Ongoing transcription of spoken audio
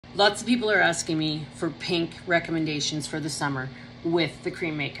Lots of people are asking me for pink recommendations for the summer with the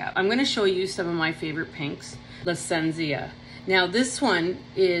cream makeup. I'm gonna show you some of my favorite pinks. La Senzia. Now this one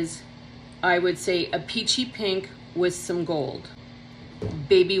is, I would say, a peachy pink with some gold.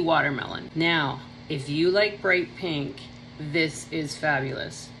 Baby watermelon. Now, if you like bright pink, this is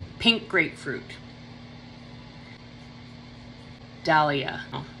fabulous. Pink grapefruit. Dahlia.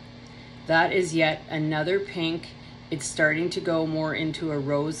 That is yet another pink. It's starting to go more into a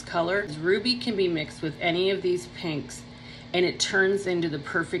rose color. Ruby can be mixed with any of these pinks and it turns into the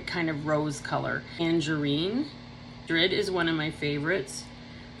perfect kind of rose color. Tangerine. Madrid is one of my favorites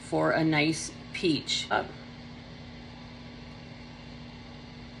for a nice peach.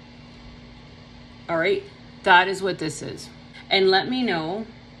 All right, that is what this is. And let me know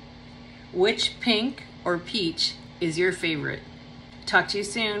which pink or peach is your favorite. Talk to you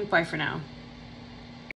soon. Bye for now.